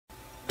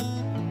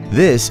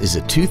This is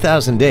a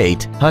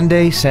 2008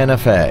 Hyundai Santa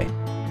Fe.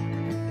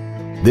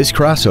 This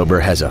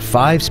crossover has a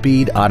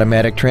 5-speed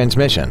automatic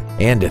transmission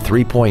and a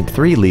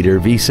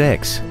 3.3-liter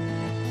V6.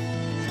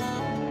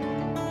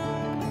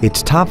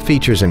 Its top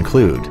features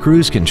include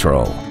cruise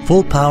control,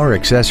 full power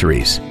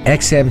accessories,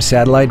 XM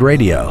satellite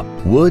radio,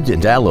 wood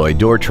and alloy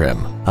door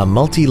trim, a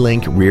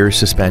multi-link rear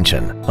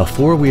suspension, a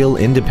 4-wheel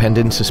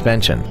independent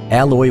suspension,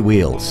 alloy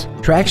wheels,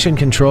 traction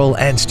control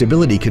and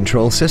stability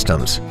control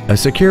systems, a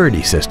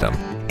security system,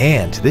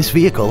 and this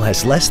vehicle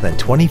has less than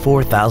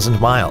 24,000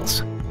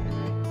 miles.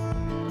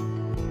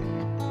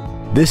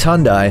 This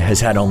Hyundai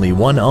has had only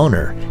one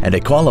owner and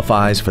it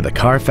qualifies for the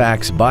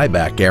Carfax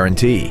buyback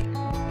guarantee.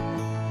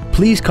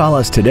 Please call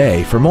us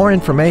today for more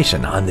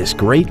information on this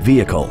great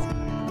vehicle.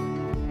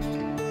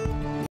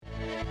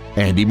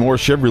 Andy Mohr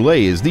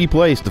Chevrolet is the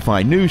place to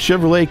find new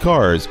Chevrolet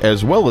cars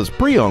as well as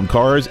pre-owned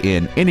cars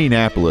in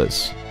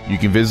Indianapolis. You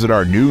can visit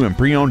our new and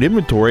pre-owned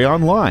inventory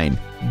online,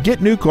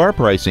 get new car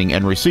pricing,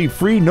 and receive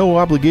free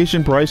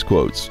no-obligation price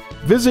quotes.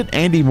 Visit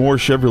Andy Mohr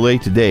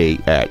Chevrolet today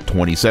at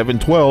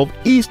 2712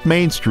 East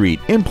Main Street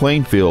in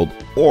Plainfield,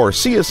 or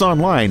see us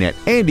online at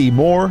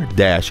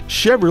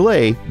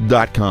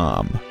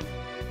andymohr-chevrolet.com.